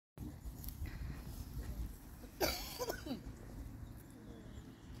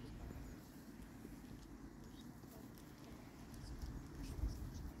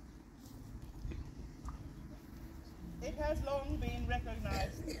It has long been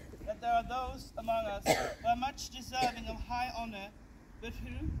recognized that there are those among us who are much deserving of high honor, but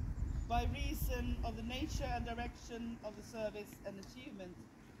who, by reason of the nature and direction of the service and achievement,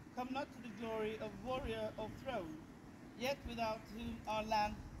 come not to the glory of warrior or throne, yet without whom our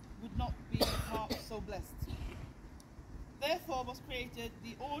land would not be half so blessed. Therefore was created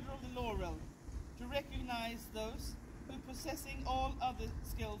the Order of the Laurel, to recognize those who, possessing all other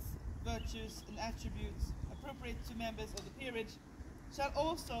skills, virtues, and attributes appropriate to members of the peerage, shall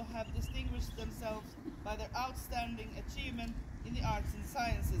also have distinguished themselves by their outstanding achievement in the arts and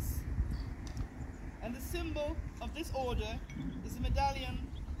sciences. And the symbol of this order is a medallion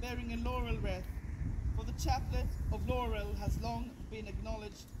bearing a laurel wreath, for the chaplet of laurel has long been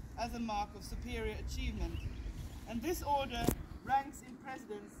acknowledged as a mark of superior achievement, and this order ranks in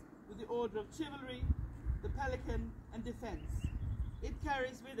precedence with the Order of Chivalry, the Pelican, and Defense. It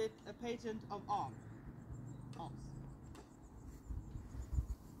carries with it a patent of arms.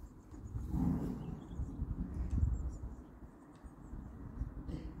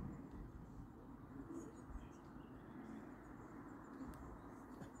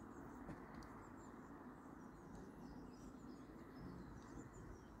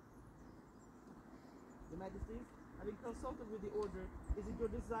 Your Majesties, having consulted with the order, is it your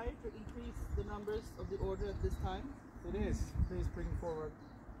desire to increase the numbers of the order at this time? It is. Please bring forward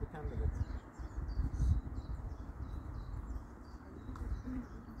the candidate.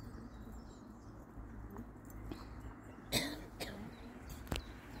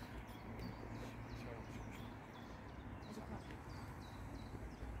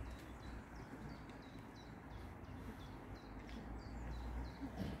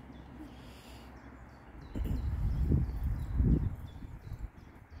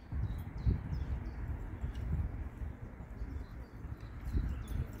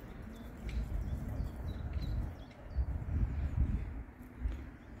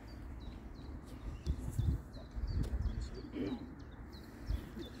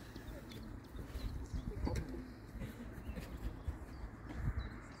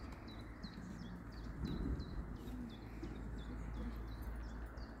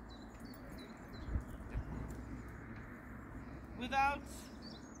 Without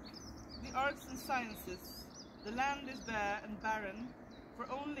the arts and sciences, the land is bare and barren, for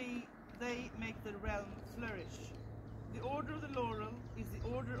only they make the realm flourish. The Order of the Laurel is the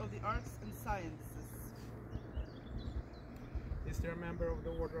order of the arts and sciences. Is there a member of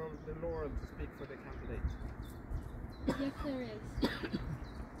the Order of the Laurel to speak for the candidate? Yes, there is.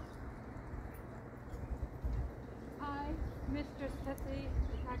 I, Mistress Tessie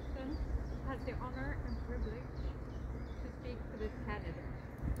Paxton, has the honor and privilege to speak for this candidate.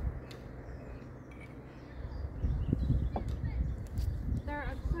 There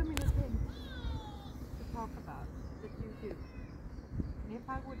are so many things to talk about that you do, and if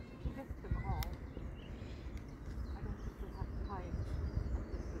I would list them all, I don't think we'll have time at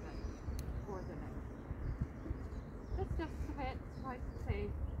this event or the next. Let's just suffice to say,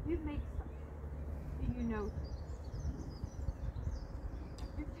 you make something, and you know things.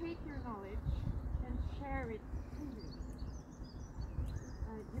 You take your knowledge and share it freely.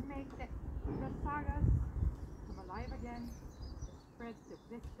 You make the sagas come alive again, spread the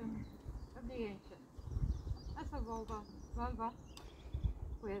wisdom of the ancients, as a vulva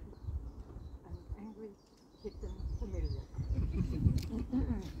with an angry kitten familiar.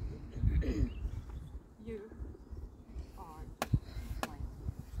 You are mine.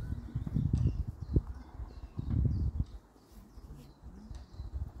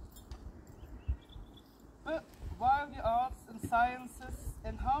 But while the arts and sciences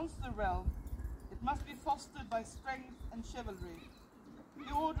enhance the realm, it must be fostered by strength and chivalry.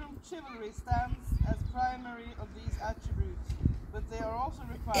 The Order of Chivalry stands as primary of these attributes, but they are also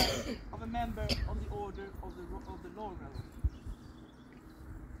required of a member of the Order of the Laurel.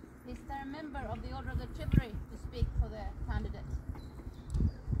 Is there a member of the Order of the Chivalry to speak for the candidate?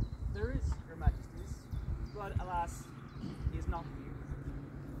 There is, Your Majesties, but alas, he is not here.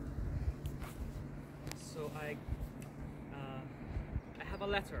 So I have a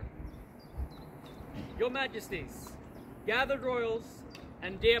letter. Your Majesties, gathered royals,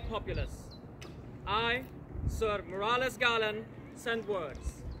 and dear populace, I, Sir Morales Galen, send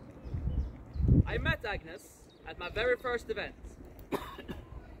words. I met Agnes at my very first event.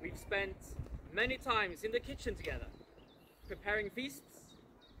 We've spent many times in the kitchen together, preparing feasts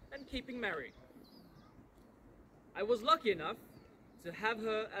and keeping merry. I was lucky enough to have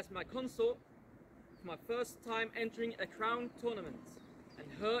her as my consort for my first time entering a crown tournament, and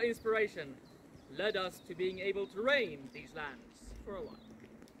her inspiration led us to being able to reign these lands for a while.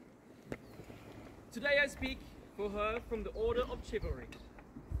 Today I speak for her from the Order of Chivalry.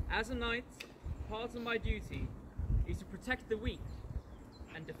 As a knight, part of my duty is to protect the weak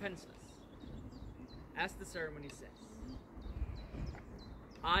and defenseless, as the ceremony says.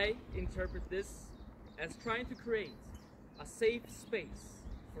 I interpret this as trying to create a safe space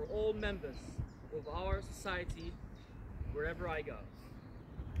for all members of our society wherever I go.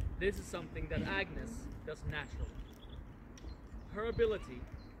 This is something that Agnes does naturally. Her ability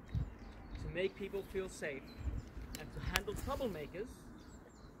to make people feel safe and to handle troublemakers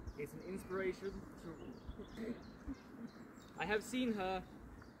is an inspiration to me. I have seen her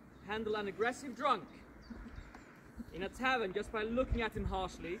handle an aggressive drunk in a tavern just by looking at him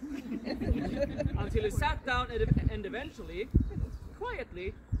harshly until he sat down and eventually,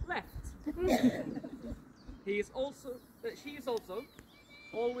 quietly, left. She is also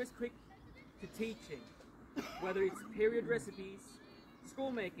always quick to teaching, whether it's period recipes,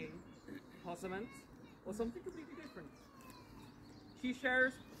 school making, posament, or something completely different. She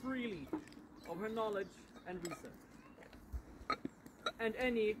shares freely of her knowledge and research. And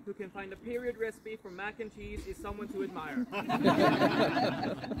any who can find a period recipe for mac and cheese is someone to admire.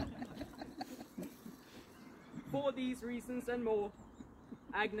 For these reasons and more,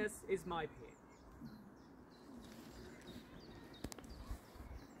 Agnes is my peer.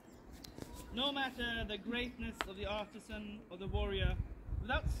 No matter the greatness of the artisan or the warrior,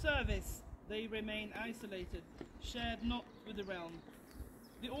 without service they remain isolated, shared not with the realm.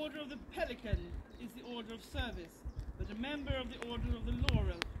 The Order of the Pelican is the order of service, but a member of the Order of the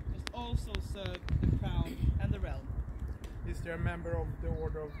Laurel must also serve the crown and the realm. Is there a member of the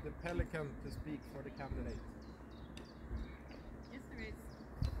Order of the Pelican to speak for the candidate? Yes, there is.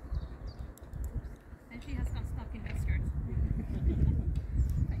 And she has got stuck in her skirt.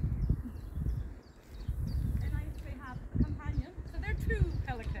 Thank you. And I actually have a companion. So there are two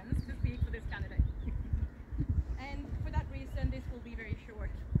pelicans to speak for this candidate. And for that reason, this will be very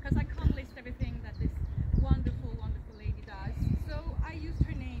short, because I can't list everything that this wonderful, wonderful lady does. So I used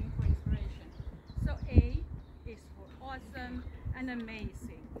her name for inspiration. So A is for awesome and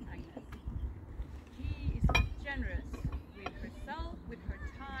amazing Agnes. She is generous with herself, with her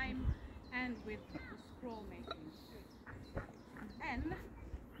time, and with the scroll making. N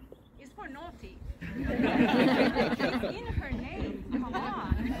is for naughty. It's in her name, come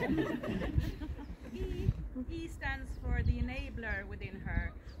on. E stands for the enabler within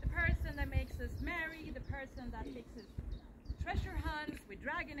her. The person that makes us merry, the person that takes us treasure hunts with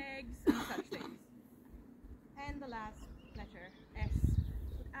dragon eggs and such things. And the last letter, S,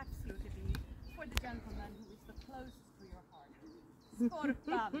 would absolutely be for the gentleman who is the closest to your heart.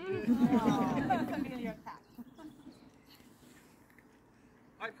 Skorpan. A familiar cat.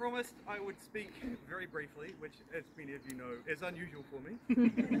 I promised I would speak very briefly, which, as many of you know, is unusual for me.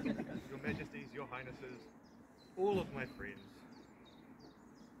 Your Majesties, Your Highnesses, all of my friends.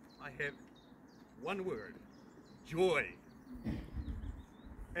 I have one word: joy.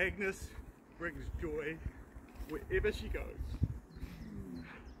 Agnes brings joy wherever she goes.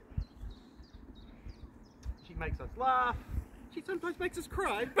 She makes us laugh. She sometimes makes us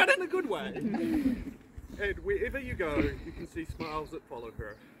cry, but in a good way. And wherever you go, you can see smiles that follow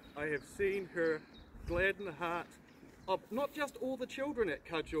her. I have seen her gladden the heart of not just all the children at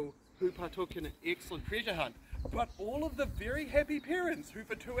Cudgel who partook in an excellent treasure hunt, but all of the very happy parents who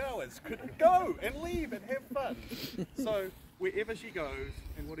for 2 hours could go and leave and have fun. So wherever she goes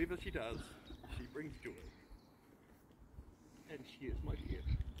and whatever she does, she brings joy. And she is my dear.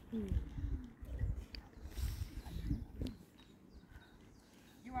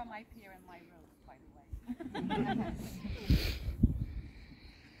 You are my peer and my rose, by the way.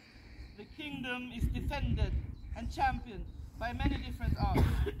 The kingdom is defended and championed by many different arts.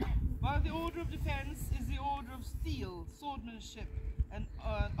 While the Order of Defense is the order of steel, swordsmanship, and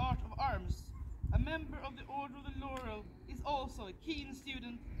art of arms, a member of the Order of the Laurel is also a keen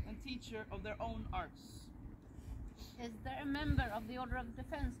student and teacher of their own arts. Is there a member of the Order of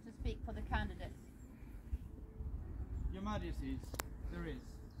Defense to speak for the candidate? Your Majesties, there is.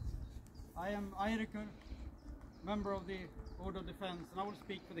 I am Eirik, member of the Order of Defense, and I will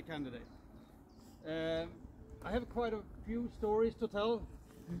speak for the candidate. I have quite a few stories to tell.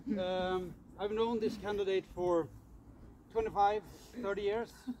 I've known this candidate for 25, 30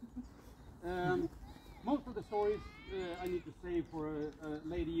 years. Most of the stories I need to save for a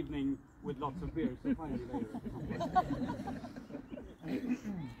late evening with lots of beers, so find me later.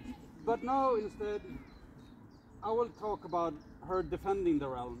 But now instead, I will talk about her defending the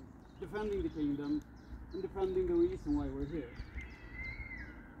realm, defending the kingdom, and defending the reason why we're here.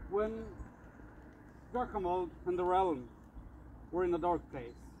 When Drachenwald and the realm were in a dark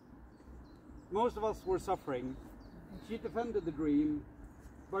place, most of us were suffering, she defended the dream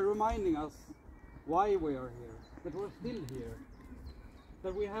by reminding us why we are here, that we're still here,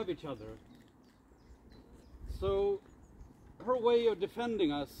 that we have each other. So her way of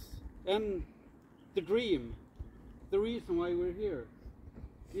defending us and the dream, the reason why we're here,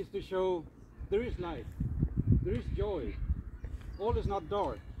 is to show there is life, there is joy, all is not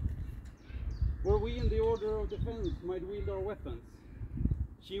dark. Where we in the order of defense might wield our weapons,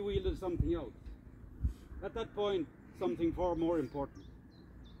 she wielded something else. At that point, something far more important.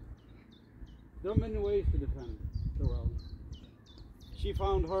 There are many ways to defend the realm. She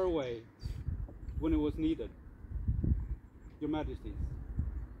found her way when it was needed. Your Majesties,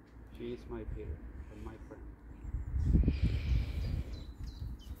 she is my peer and my friend.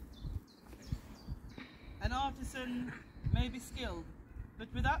 An artisan may be skilled, but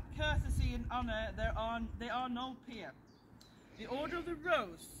without courtesy and honor, they are no peer. The Order of the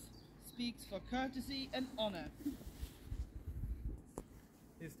Rose speaks for courtesy and honor.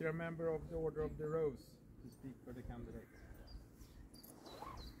 Is there a member of the Order of the Rose to speak for the candidate?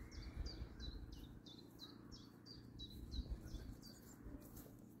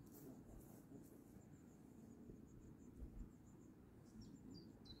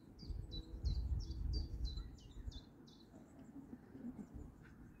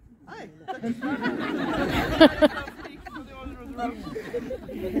 Hi.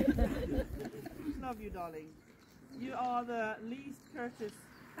 Love you, darling. You are the least courteous,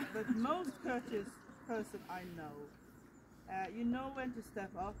 but most courteous person I know. You know when to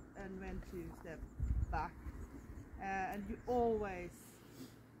step up and when to step back, and you always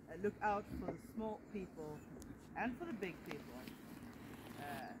look out for the small people and for the big people.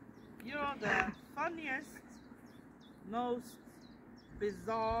 You're the funniest, most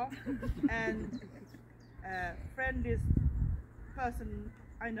bizarre and friendliest person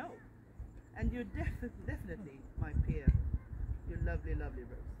I know, and you're definitely my peer. You lovely, lovely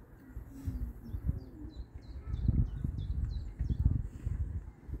Rose.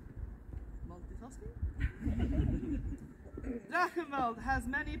 Multitasking. Drachenwald has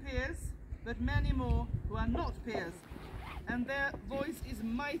many peers, but many more who are not peers, and their voice is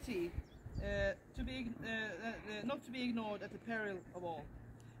mighty, not to be ignored at the peril of all.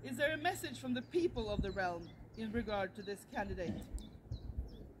 Is there a message from the people of the realm in regard to this candidate?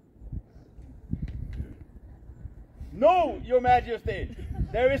 No, Your Majesty,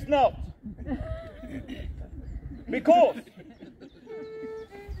 there is not. Because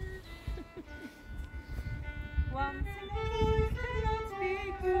One single voice cannot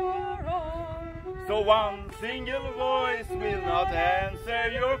speak for all. so one single voice will not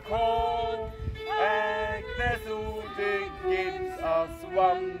answer your call. Agnes gives us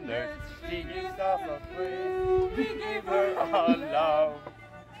wonders, she gives us a praise, we give her our love.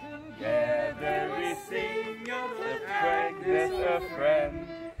 Together we sing of Agnes, a friend,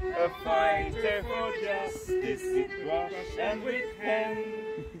 a fighter for justice with brush and with pen.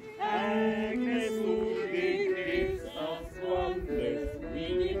 Agnes gives us wonders,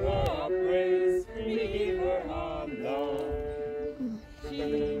 we give her our praise, we give her our love. She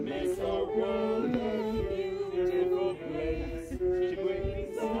makes our world a beautiful place. She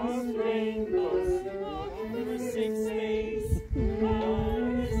brings us rainbows over 6 days.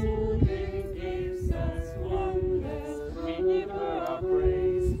 Agnes gives us wonders. We give her our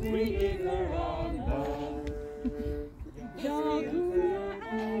praise. We give her our love.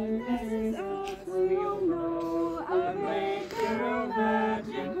 Agnes, as we all know, a maker of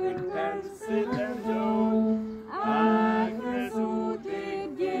magic with pencil and dough. Agnes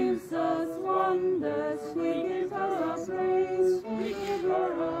gives us wonders, we give her our praise, we give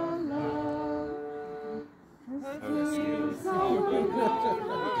her our love. Her skills are good,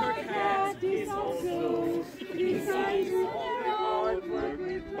 her cat is also, besides all the hard work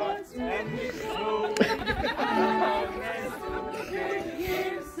with butts and with show. Agnes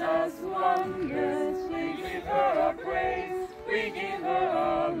gives us wonders, we give her our praise, we give her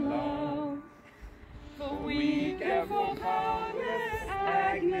our love. For weak and for powerless,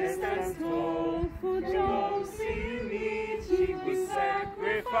 Agnes stands tall. For those in need, she will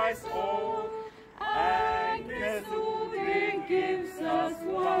sacrifice all. Agnes gives us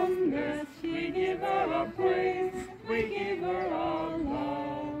wonders. We give her our praise. We give her our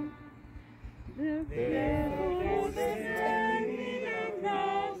love. The devil standing up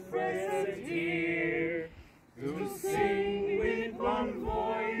now present here to sing with one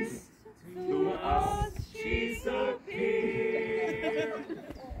voice. To us she's a peer.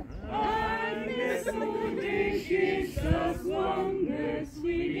 Agnes gives us wonders.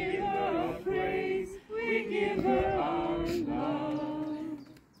 We give her our praise. We give her our love.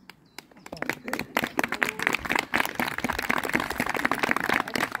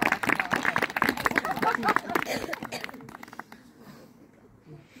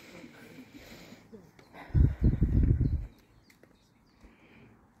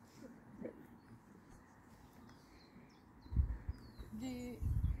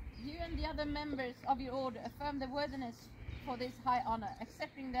 You and the other members of your order affirm the worthiness for this high honor,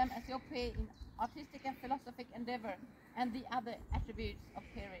 accepting them as your peer in artistic and philosophic endeavor and the other attributes of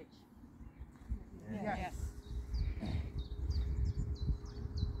peerage. Yes.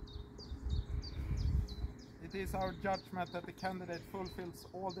 It is our judgment that the candidate fulfills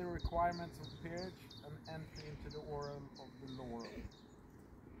all the requirements of peerage and entry into the order of the Laurel.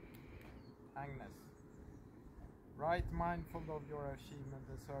 Agnes, right mindful of your achievement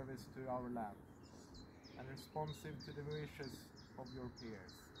and service to our land, and responsive to the wishes of your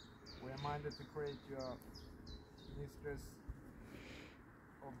peers, we are minded to create you a mistress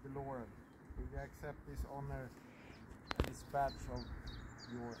of the Laurel. Will you accept this honor and this badge of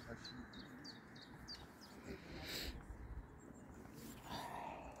your achievement?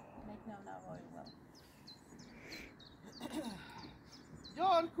 Make known our royal will.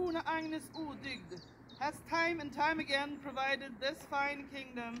 Jarl Kuna Agnes Odygd has time and time again provided this fine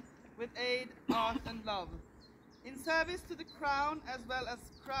kingdom with aid, art and love. In service to the crown as well as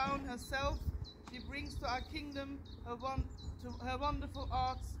crown herself, she brings to our kingdom her wonderful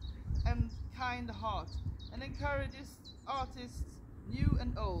arts and kind heart, and encourages artists new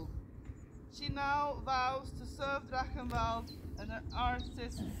and old. She now vows to serve Drachenwald and her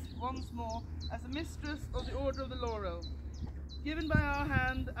artists once more as a mistress of the Order of the Laurel. Given by our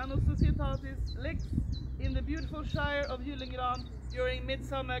hand, Anno Societatis Lex in the beautiful Shire of Gyllengran during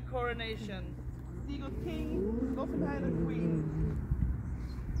Midsommer Coronation. Stigos King, Loffenheimer Queen.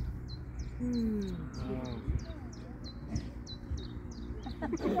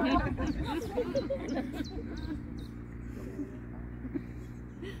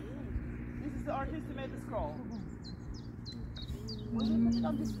 This is the artist who made the scroll. Will you put it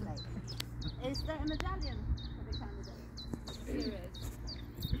on display? Is there a medallion for the candidate? There is.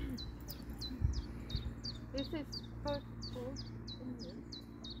 This is first called in here.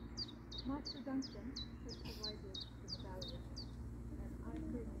 Master Duncan has provided the medallion, and I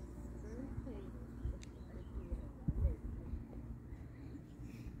bring it very safe with the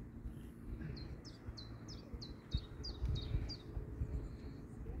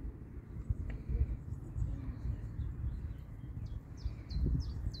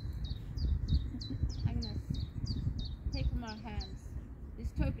Agnes, take from our hands this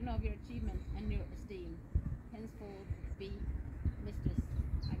token of your achievement and your esteem. Henceforth be Mistress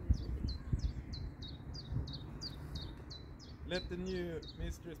Agnes Odygd. Let the new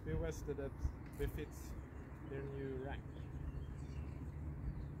mistress be vested that befits their new rank.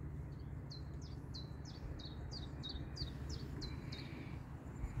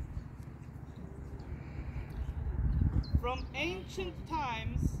 From ancient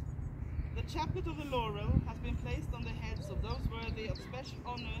times, the chaplet of the Laurel has been placed on the heads of those worthy of special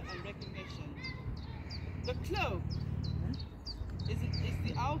honor and recognition. The cloak is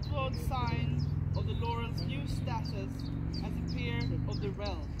the outward sign of the Laurel's new status as a peer of the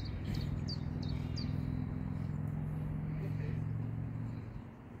realm.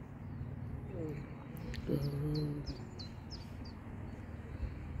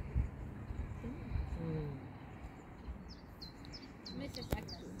 Mrs.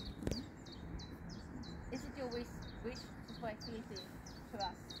 Agnes, is it your wish to swear fealty to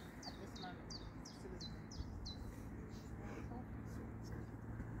us at this moment?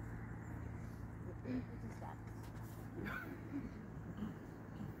 What is that?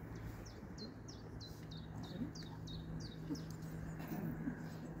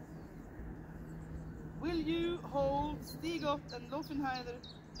 Will you hold Stigos and Loffenheimer,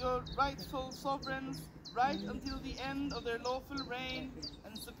 your rightful sovereigns, right until the end of their lawful reign,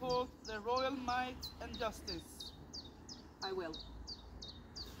 and support their royal might and justice? I will.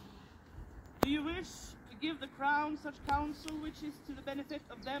 Do you wish to give the crown such counsel which is to the benefit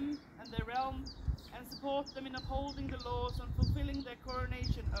of them and their realm, and support them in upholding the laws and fulfilling their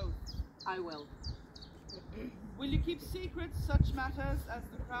coronation oath? I will. Will you keep secret such matters as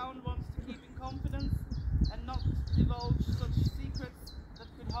the crown wants to keep in confidence, and not divulge such secrets that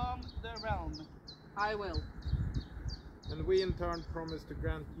could harm their realm? I will. And we in turn promise to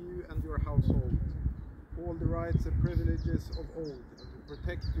grant you and your household all the rights and privileges of old, and to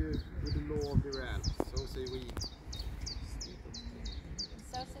protect you with the law of the realm. So say we.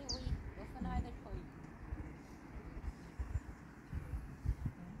 So say we, Loffenheimer Queen.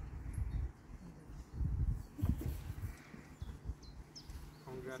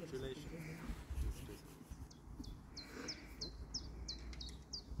 Congratulations.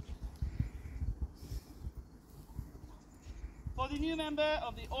 For the new member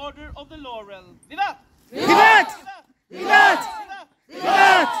of the Order of the Laurel, Vivat! Vivat!